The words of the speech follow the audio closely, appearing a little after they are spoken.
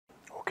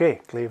Okay,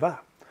 gleva.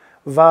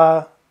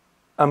 Va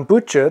an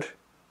butcher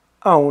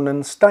own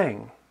an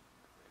stang.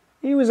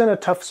 He was in a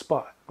tough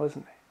spot,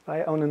 wasn't he?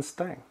 Va own an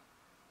stang.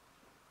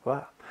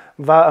 Va.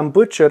 Va an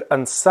butcher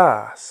an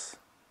sas.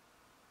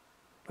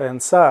 Va an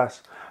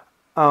sas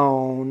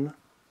own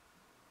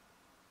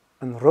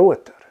an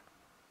roater.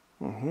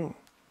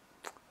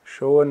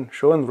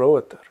 Sean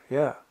roater,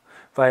 yeah.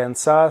 Va an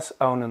sas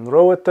own an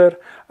roater,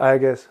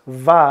 agus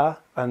va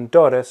an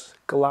doris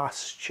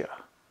Glaiste.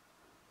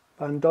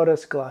 Va an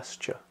doris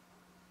Glaiste.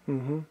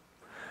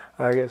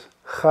 Agus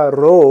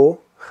charo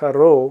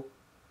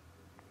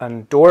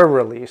an door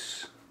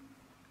release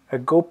a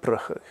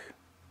goprachig.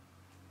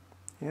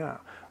 Yeah.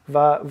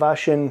 Va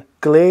sin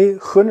glé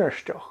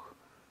chunnerstoch.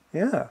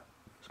 Yeah.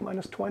 It's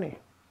 -20.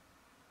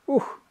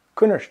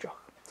 Chunnerstoch.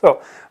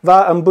 So,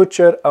 va an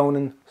butcher own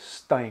an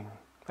stein.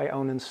 I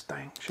own an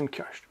stein. Sin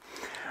ceart.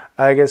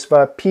 Agus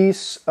va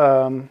Pìos,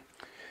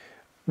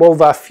 well,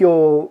 va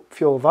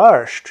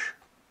feòil-mhairt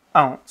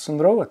ounce an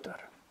roater.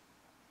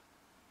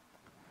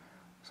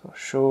 So,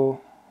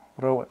 show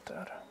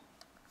roater.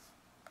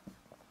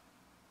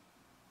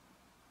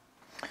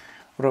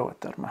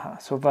 Roater maha.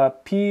 So, va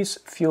Pìos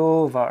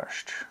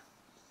feòil-mhairt.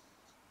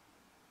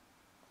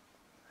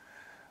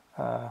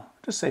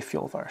 Just say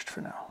feòil-mhairt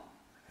for now.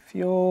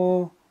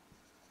 Feòil-mhairt.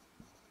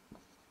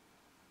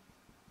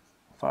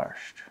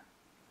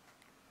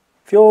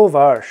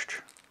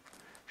 Feòil-mhairt.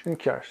 Sin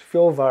ceart.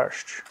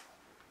 Feòil-mhairt.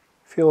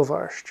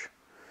 Feòil-mhairt.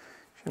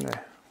 Sin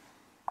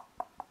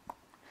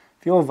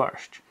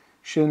feòil-mhairt.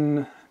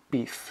 Sin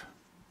beef.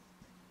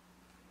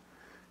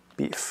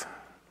 Beef.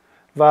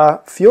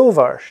 Va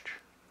feòil-mhairt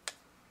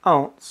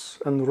ounce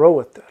an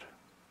roater.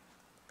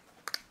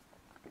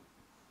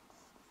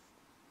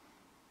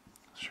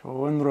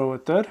 Show an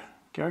roater.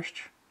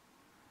 Ceart.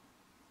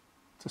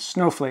 It's a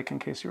snowflake, in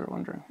case you were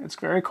wondering. It's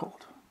very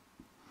cold.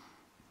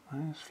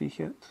 Nice,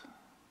 fiche.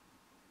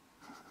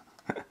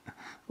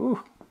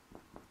 Ooh.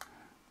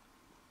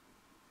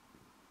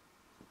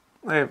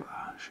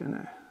 Eva,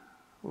 sinne.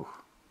 Ooh.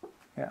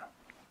 Yeah.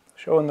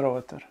 Show an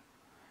roater.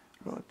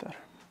 Roater.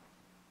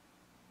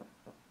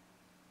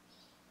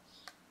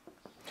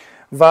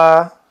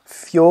 Va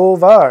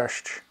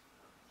feòil-mhairt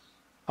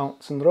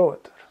ounce an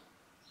roater.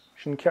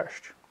 Sin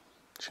ceart.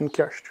 Sin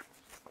ceart.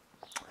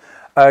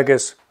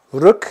 Agus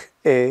ruk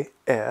é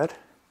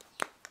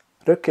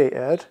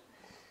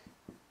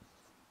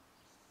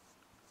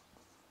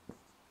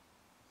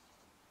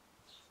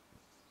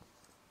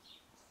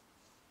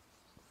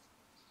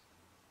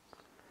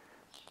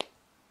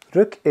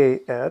Ruk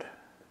é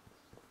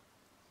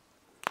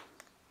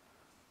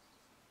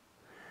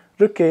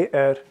Ruk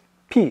é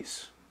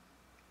Pìos.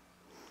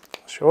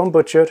 Show an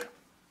butcher.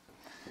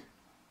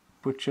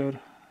 Butcher.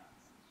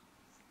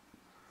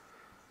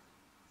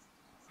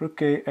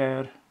 Ruk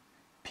é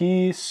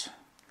Pìos.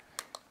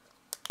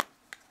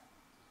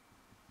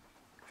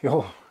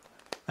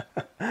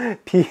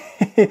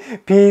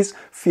 Pìos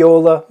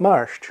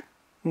feòla-mhairt.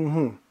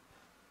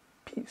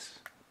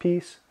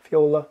 Pìos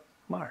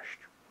feòla-mhairt.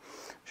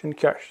 Sin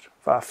ceart.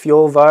 Va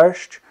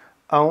feòil-mhairt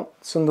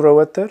ounce an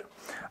roater,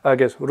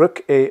 agus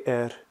ruk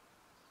é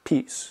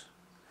Pìos.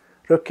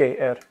 Ruk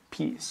é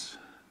Pìos.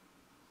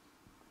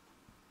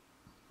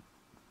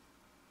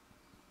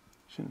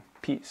 Sin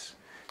Pìos.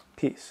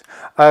 Pìos.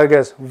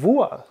 Agus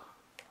bhuail.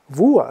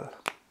 Bhuail.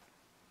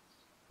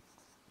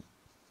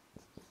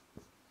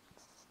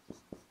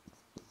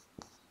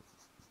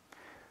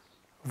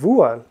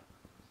 Bhuail.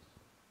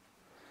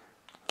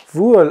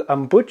 Bhuail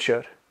an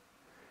butcher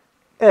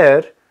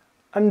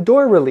an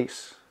door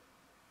release.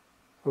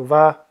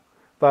 Va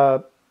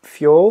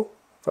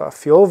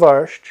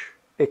feòil-mhairt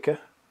ikke.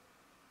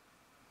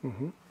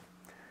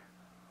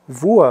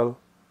 Bhuail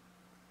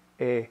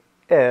é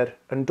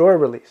an door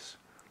release.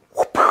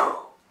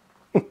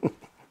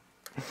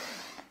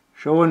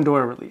 Show an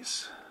door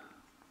release.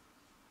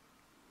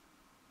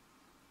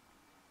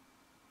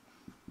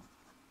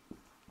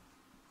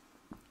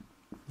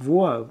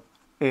 Bhuail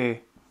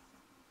é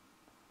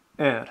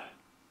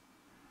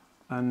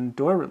an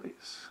door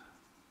release.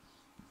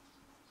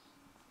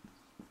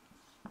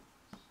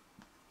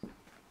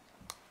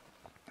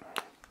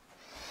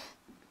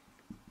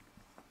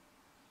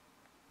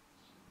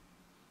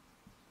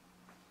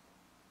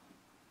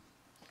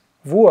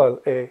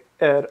 Bhuail é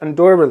an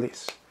door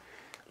release.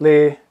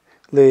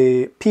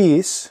 Le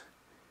Pìos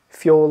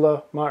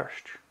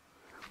feòla-mhairt.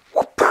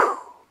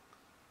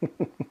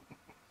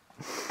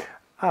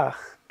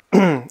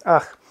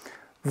 Ach,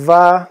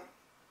 va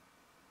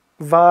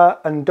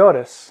an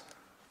doris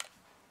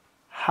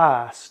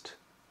hast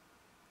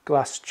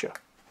Glaiste.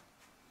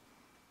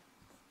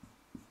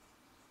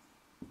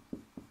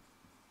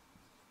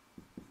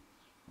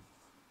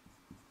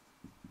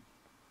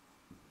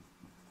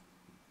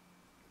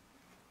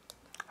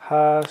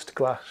 Hast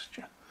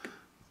Glaiste.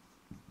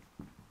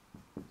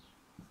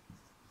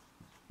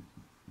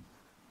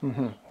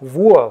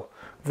 Bhuail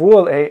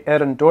é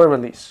an door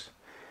release.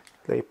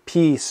 Le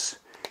Pìos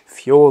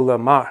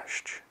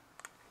feòla-mhairt.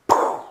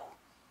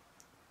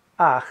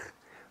 Ach,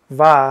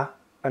 va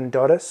an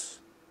doris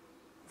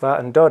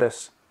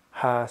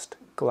hast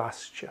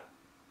Glaiste.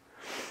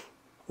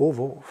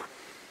 Ovov.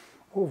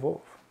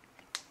 Ovov.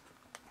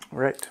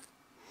 Right.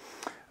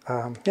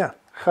 Yeah.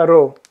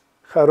 Charo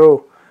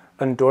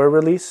an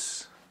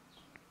dorrelease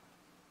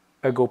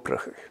a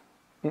goprachig.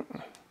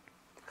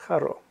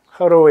 Charo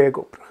e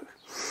goprachig.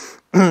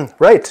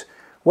 Right.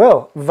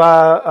 Well,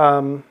 va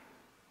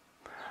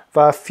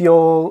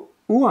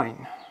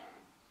feòil-uain.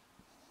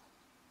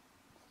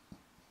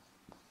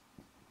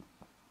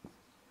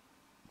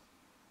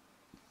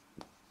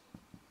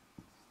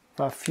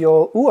 Va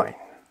feòil-uain.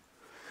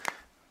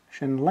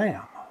 Shin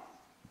lamb.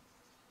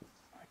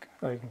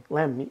 Like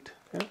lamb meat.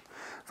 Yeah?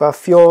 Va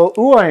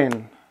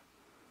feòil-uain.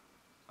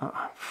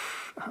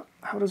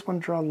 How does one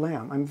draw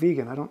lamb? I'm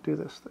vegan. I don't do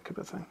this, that kind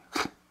of thing.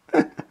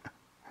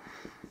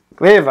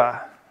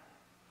 Gleva.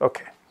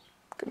 Okay.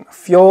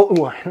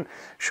 Feòil-uain.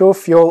 Show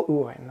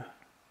feòil-uain.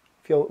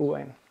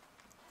 Feòil-uain.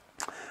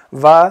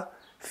 Va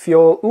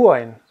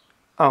feòil-uain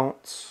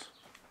ounce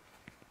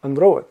an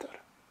roater.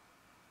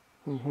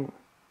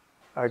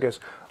 I guess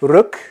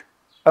ruk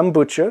an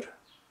butcher.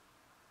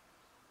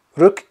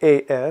 Ruk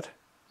e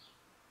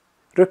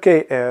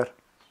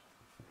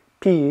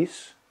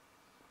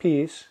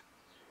Pìos,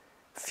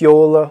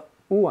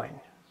 feòla-uain.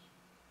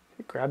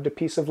 He grabbed a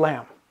piece of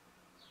lamb.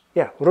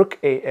 Yeah, ruk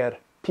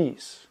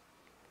Pìos.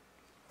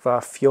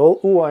 Va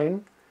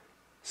feòil-uain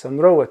san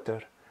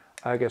roater,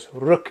 agus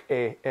ruk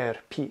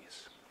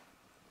Pìos.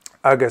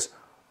 Agus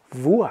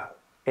vual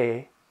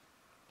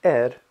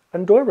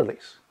an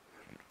dorrelease.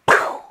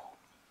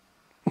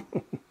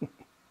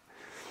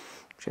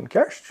 Sin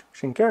kerst.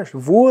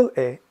 Vual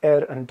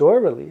an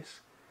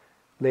dorrelease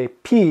le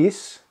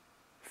Pìos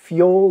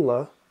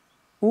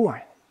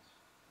feòla-uain.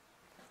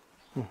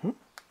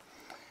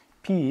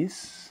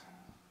 Pìos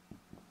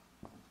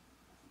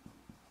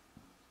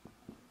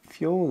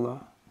feòla-uain.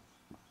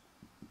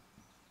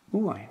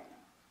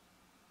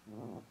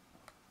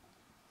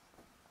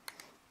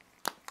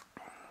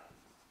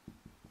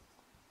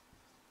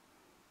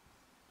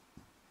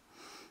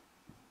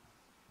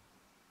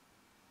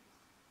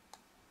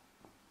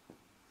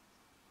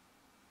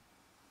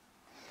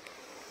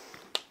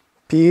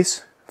 Pìos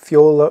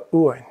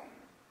feòla-uain.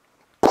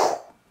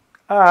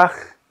 Ach,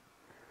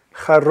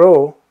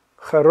 charo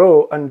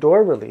an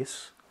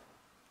dorrelease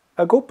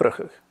a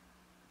goprachig.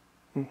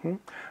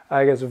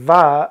 Agus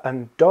va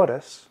an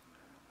dorras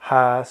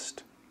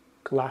hast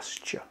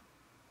Glaiste.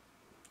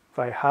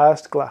 Vai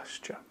hast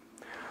Glaiste.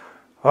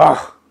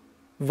 Och,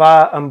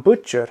 va an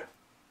butcher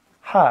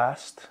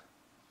hast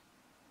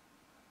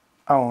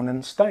own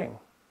an stein.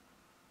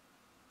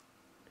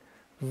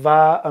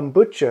 Va an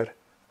butcher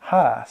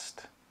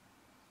hast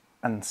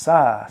an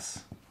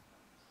sas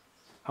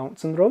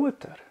ounce an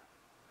roater.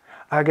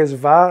 Agus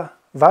va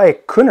e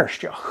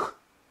cunnersteach.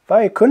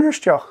 Va e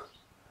cunnersteach.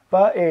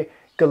 Va e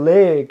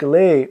glé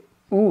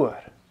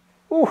uair.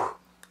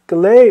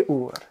 Glé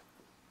uair.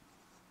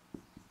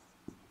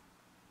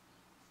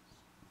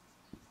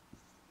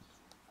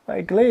 Va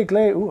e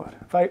glé uair.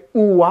 Va e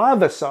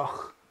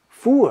uadasach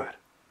fuair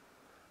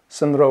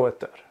san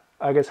roater.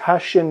 Agus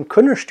has sin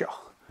cunnersteach.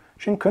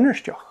 Sin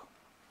cunnersteach.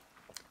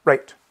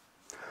 Right.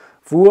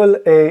 Vual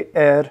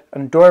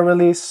an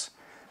dorrelease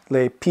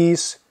le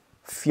Pìos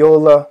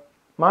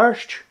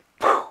feòla-mhairt.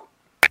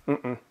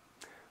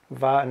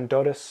 Va an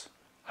dorras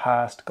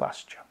hast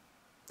Glaiste.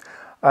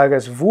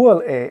 Agus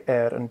vual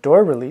an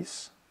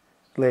dorrelease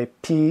le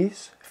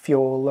Pìos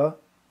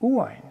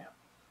feòla-uain.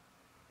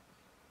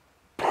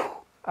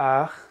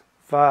 Ach,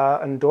 va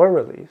an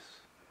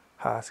dorrelease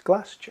has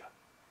Glaiste.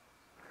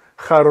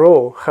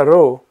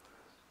 Charo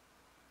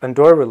an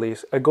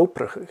dorrelease a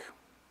goprachig.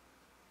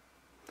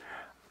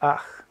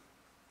 Ach,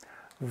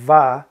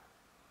 va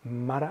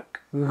Mharag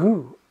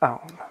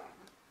own.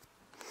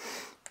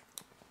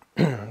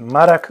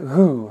 Mharag.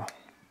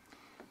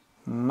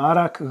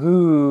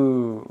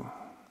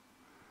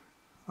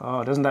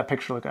 Oh, doesn't that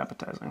picture look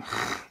appetizing?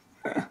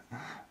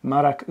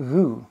 Mharag.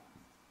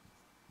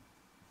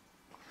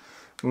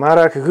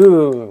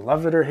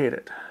 Love it or hate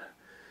it.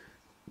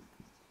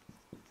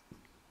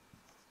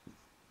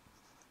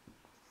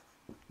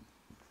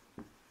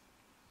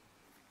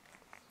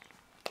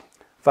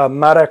 Va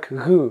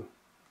Mharag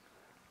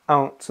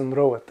ounce an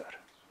roater.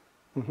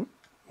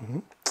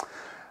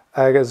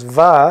 Agus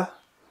va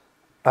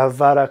a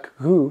Mharag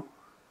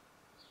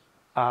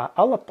a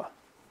alapa.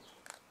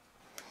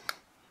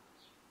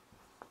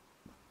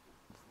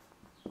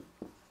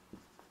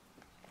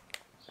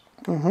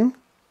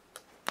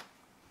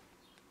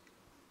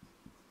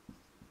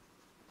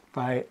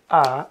 Vai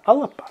a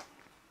alapa.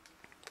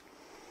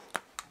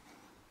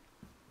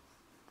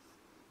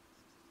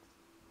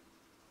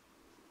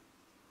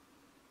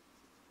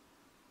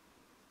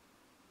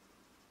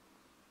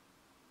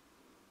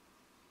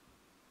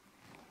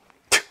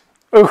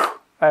 Ooh,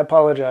 I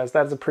apologize.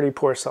 That's a pretty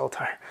poor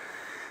saltire.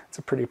 It's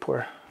a pretty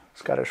poor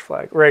Scottish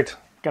flag. Right,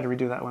 got to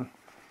redo that one.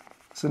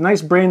 It's a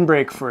nice brain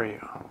break for you.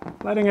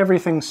 Letting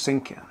everything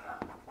sink in.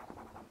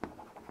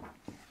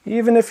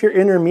 Even if you're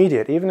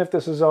intermediate, even if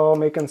this is all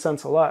making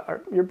sense a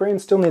lot, your brain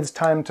still needs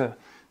time to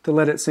to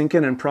let it sink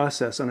in and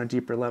process on a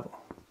deeper level.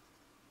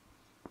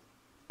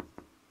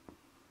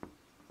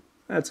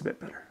 That's a bit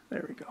better.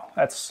 There we go.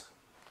 That's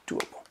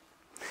doable.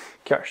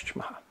 Ceart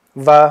maha.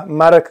 Va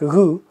Mharag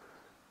hu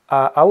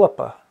a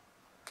alapa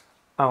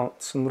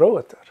ounce and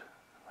roater.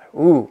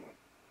 Ooh,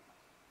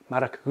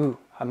 Mharag hu,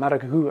 a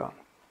Mharag hu an.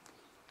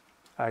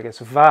 I guess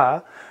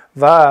va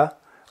a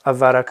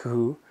Mharag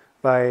hu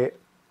vai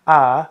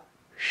a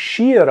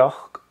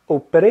siarach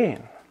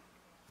operein.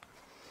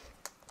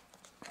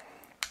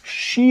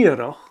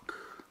 Siarach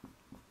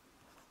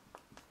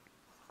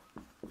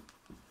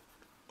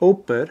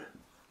oper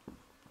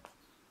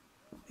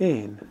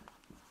ein.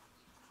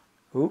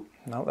 Ooh,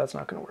 no, that's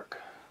not going to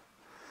work.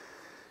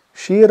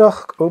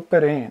 Siarach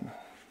operein.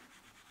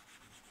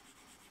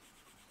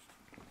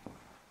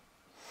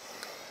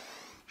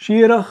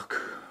 Siarach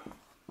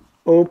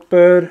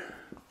operein.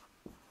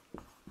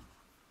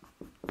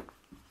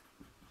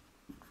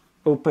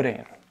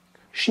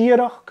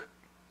 Siarach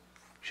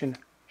sin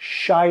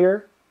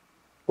Shire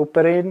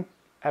operein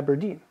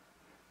Aberdeen.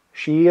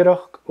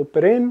 Siarach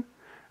operein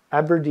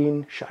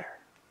Aberdeenshire.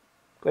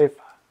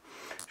 Glaiste.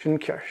 Sin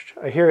ceart.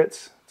 I hear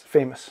it's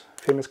famous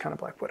kind of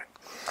black pudding.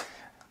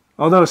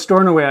 Although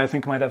Stornoway, I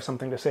think, might have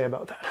something to say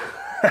about that.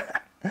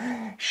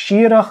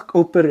 Siarach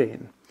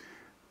operein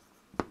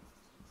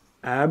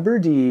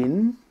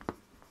Aberdeenshire.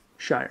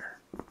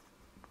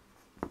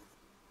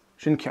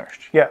 Sin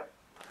ceart. Yeah.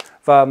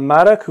 Va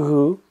Mharag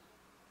hu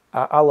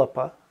a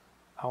alapa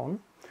aun.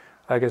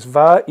 I guess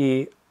va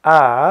I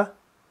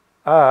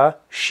a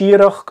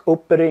siarach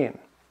operein.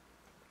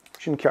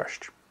 Sin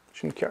ceart.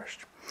 Sin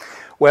ceart.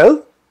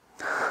 Well,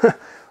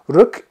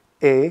 ruk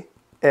a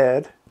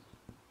a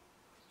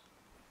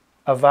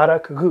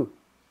Mharag hu.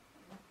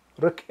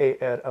 Ruk a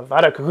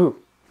Mharag hu.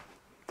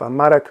 Va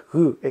Mharag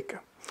hu eke.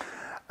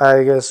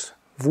 I guess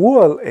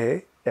vuol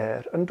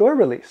an door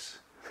release.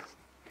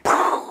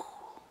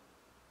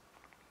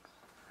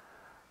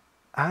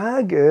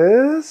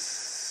 Agus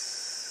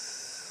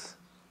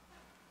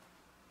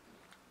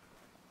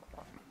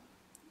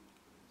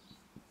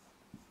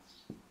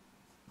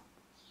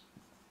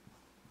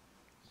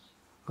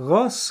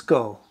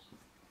Roscoe.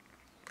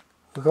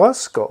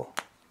 Roscoe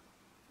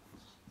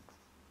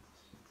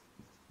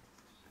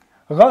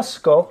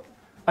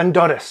and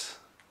Doris.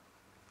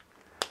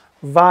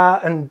 Va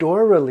an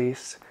door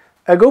release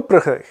ag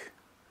obrachadh.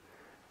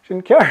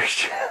 Sin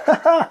ceart.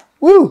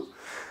 Woo!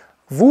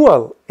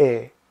 Vuol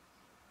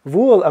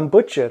an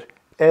butcher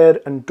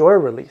an door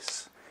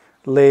release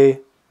leis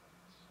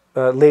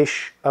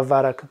a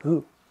Mharag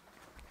hu.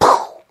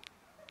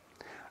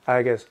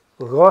 Agus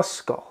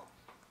Roscoe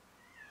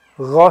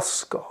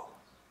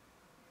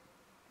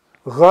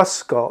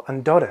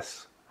and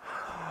Doris.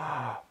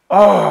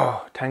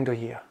 Oh, tang do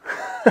ye.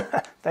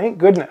 Thank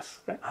goodness.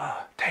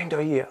 Oh, tang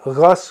do ye.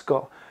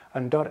 Roscoe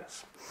and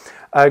Doris.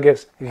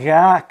 Agus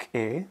Gaak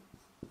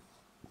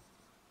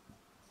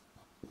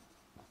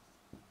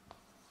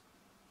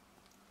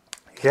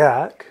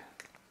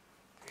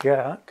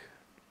Gaak.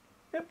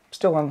 Yep,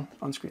 still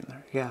on screen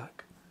there.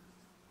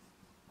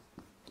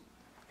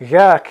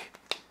 Gaak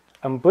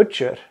and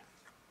butcher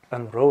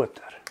and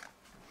roater.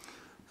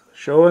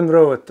 Show and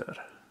roater.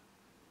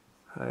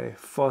 Hi,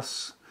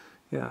 Foss.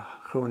 Yeah,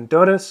 Show and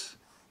Doris.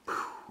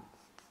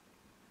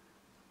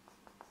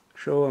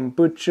 Show and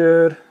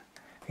butcher.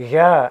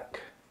 Gaak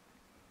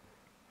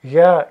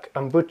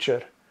and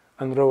butcher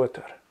and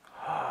roater.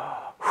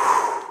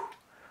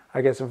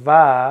 I guess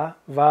va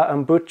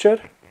and butcher.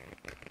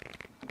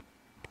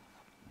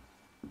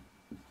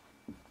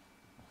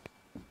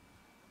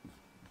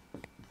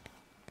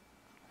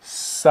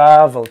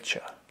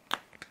 Savalcha.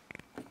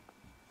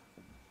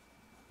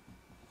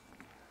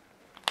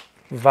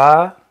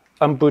 Va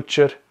and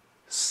butcher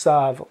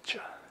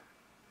savalcha.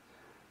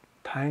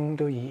 Tang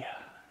do ye.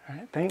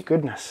 Right, thank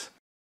goodness.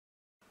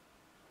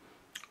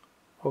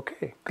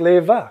 Okay,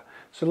 gleva.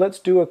 So let's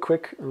do a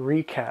quick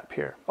recap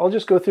here. I'll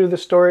just go through the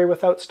story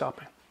without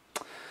stopping.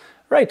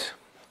 Right,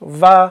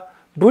 va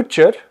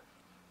butcher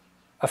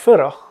a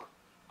furach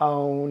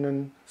aun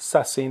an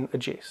sassin a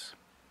jes.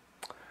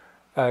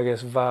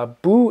 Agus va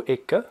bu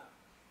ikke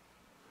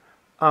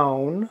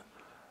aun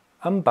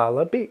an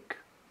balla beak.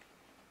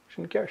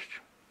 Sin ceart.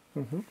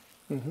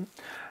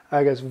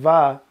 Agus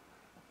va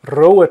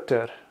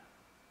roater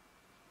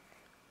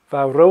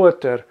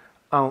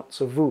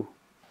ounce a vu.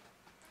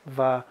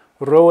 Va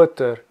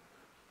roater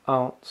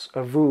ounce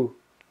a vu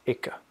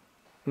ikke.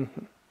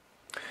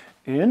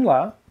 Un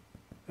la,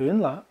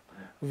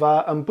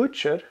 va an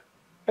butcher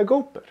a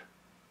goper.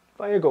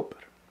 Va a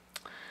goper.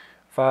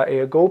 Va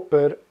a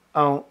goper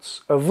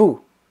ounce a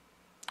vu.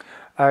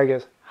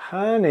 Agus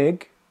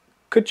hanig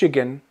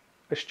kutjigin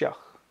a stiach.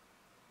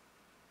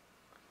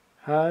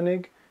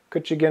 Hanig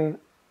kutjigin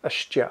a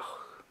stiach.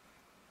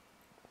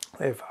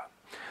 Eva.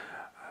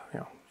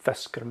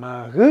 Fesker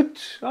ma goed.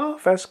 Oh,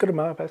 fesker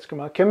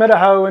ma. Kimmer a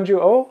hou en ju.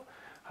 Oh,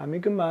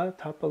 hamigama,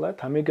 tapalet,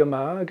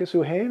 hamigama, agus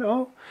uhain.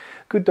 Oh,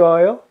 good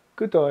oil,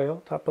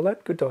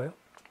 tapalet, good oil.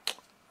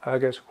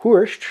 Agus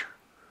hoerst,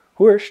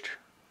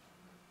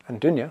 and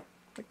dunya.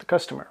 like the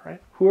customer,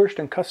 right? Huairst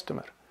and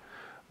customer.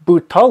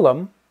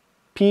 Butalam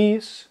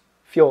Pìos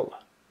feòla.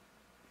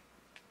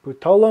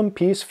 Butalam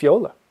Pìos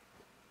feòla.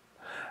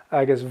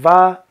 Agus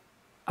va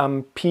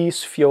am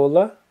Pìos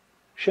feòla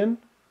sin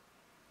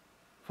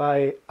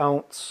vai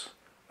ounce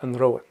an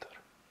roater.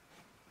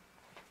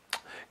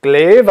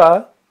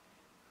 Gleva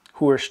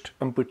huairst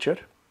an butcher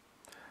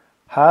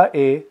ha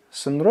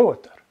san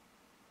roater.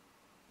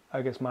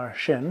 Agus mar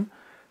sin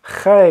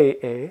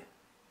chai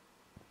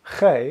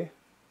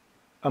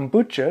an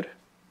butcher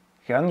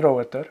gan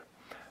roater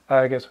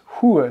agus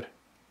huair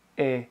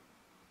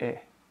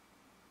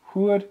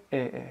huair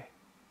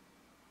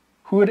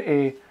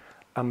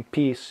an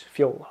Pìos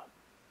feòla.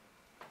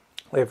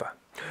 Leva.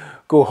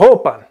 Go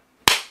hopan.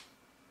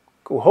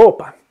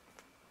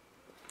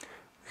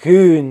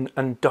 Gún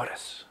an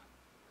doras.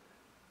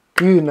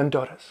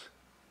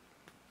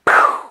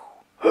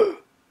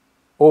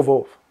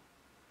 Ov.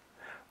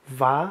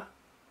 Va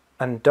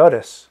an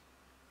doras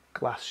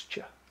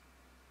Glaiste.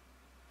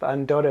 Va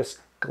an doras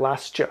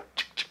Glaiste.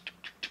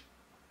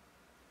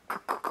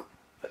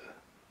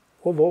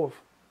 Ov.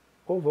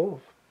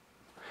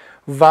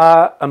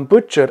 Va an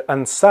butcher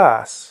an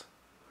sas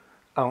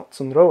ounce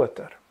an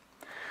roater.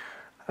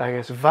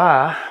 Agus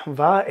va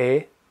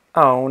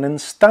aun an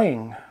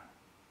stein.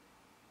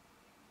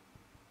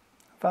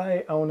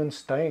 Va aun an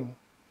stein.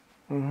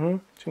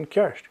 Sin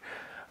ceart.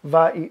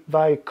 Va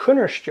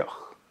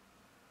cunnersteach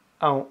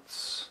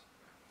ounce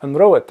an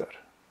roater.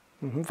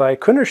 Va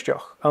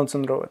cunnersteach ounce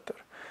an roater.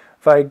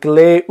 Va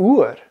glé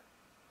uair.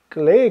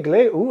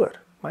 Glé uair.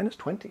 Minus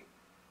 20.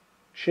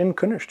 Sin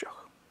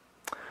cunnersteach.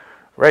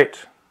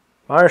 Right.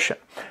 Mar sin.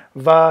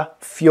 Va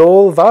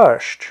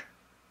feòil-mhairt.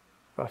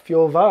 Va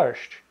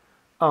feòil-mhairt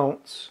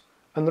ounce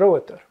an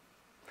roater.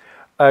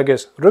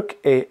 Agus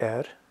ruk é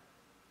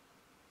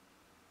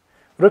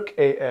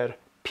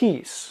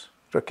Pìos.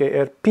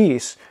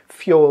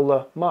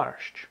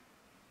 Feòla-mairt.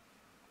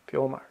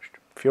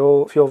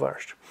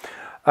 Feòil-mhairt.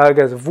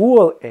 Agus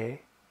bhuail é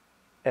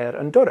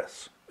an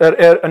doras.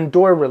 An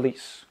door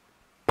release.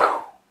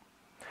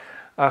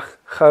 Ach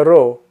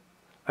charó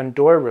an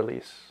door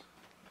release.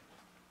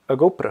 A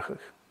obrachadh.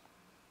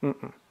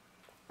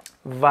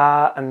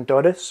 Va an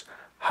doras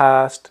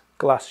hast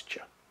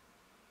Glaiste.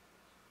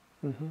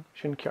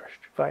 Sin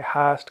ceart. Va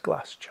hast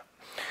Glaiste.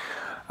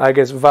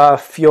 Agus va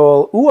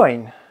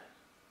feòil-uain.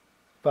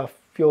 Va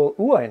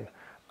feòil-uain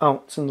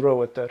ounce an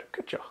roater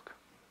cateach.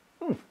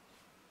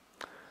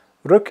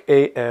 Ruk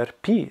é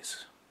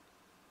Pìos.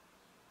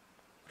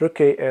 Ruk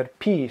é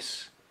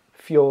Pìos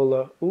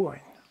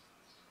feòla-uain.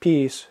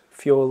 Pìos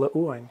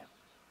feòla-uain.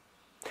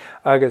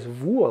 Agus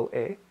bhuail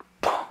é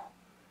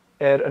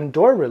an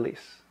door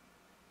release.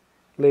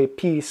 Le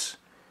Pìos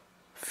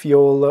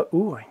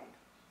feòla-uain.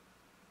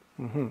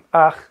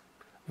 Ach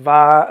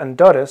va an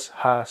doras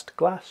hast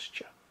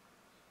Glaiste.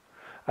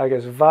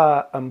 Agus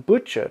va an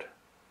butcher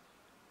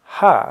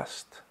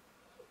hast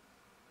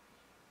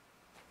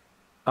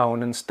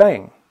aun an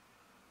stein.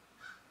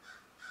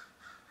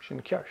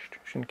 Sin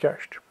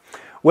ceart.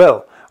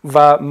 Well,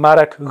 va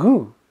Mharag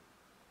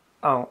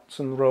ounce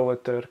an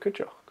roater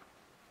cateach.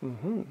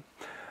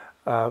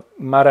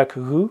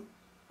 Mharag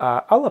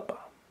a alapa.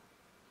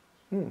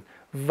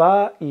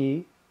 Va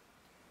I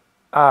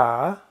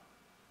a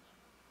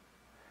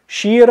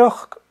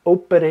siarach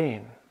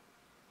obrachadh.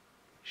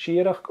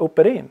 Siarach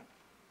obrachadh.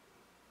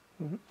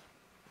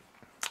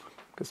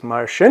 Agus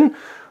mar sin,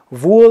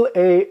 bhuail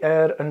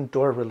é an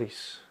door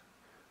release.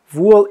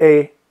 Bhuail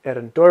é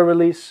an door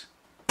release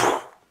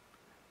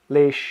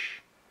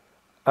leis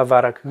a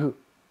Mharag.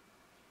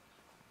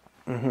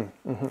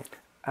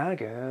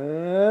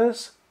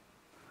 Agus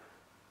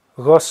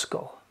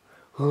Ghoscail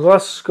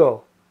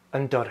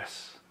an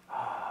doras.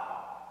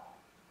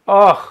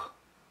 Och,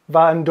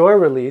 va an door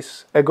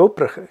release ag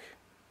obrachadh.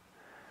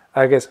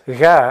 Agus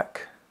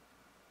ghac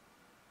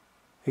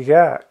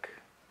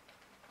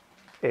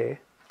é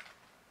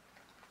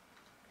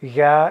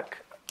ghac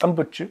an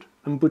butcher.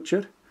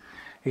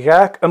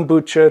 Ghac an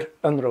butcher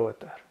an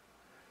roater.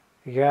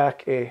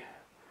 Ghac é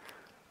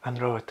an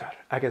roater.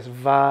 Agus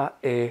va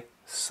é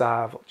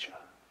sábhailte.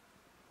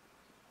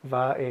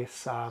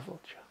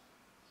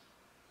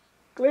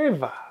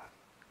 Gleva.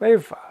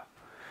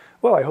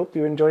 Well, I hope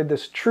you enjoyed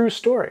this true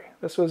story.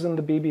 This was in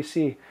the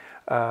BBC.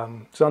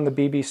 It's on the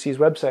BBC's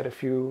website a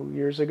few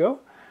years ago,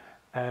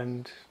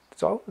 and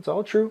it's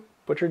all true.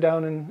 Butcher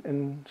down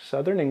in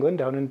southern England,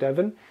 down in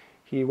Devon,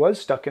 he was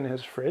stuck in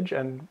his fridge,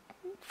 and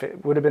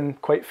it would have been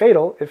quite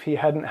fatal if he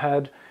hadn't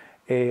had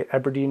a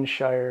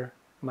Aberdeenshire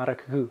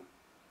Mharag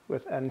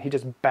and he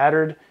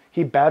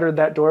battered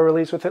that door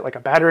release with it like a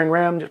battering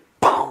ram, just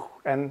poof,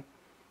 and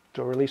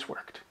door release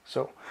worked.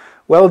 So,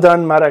 well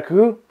done,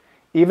 Mharag.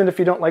 Even if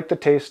you don't like the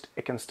taste,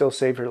 it can still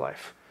save your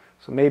life.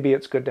 So maybe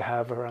it's good to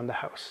have around the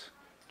house,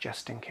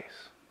 just in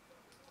case.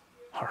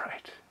 All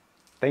right.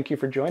 Thank you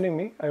for joining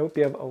me. I hope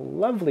you have a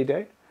lovely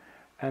day,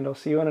 and I'll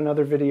see you in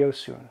another video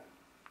soon.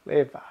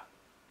 Leva.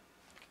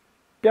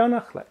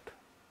 Feòil-mhairt.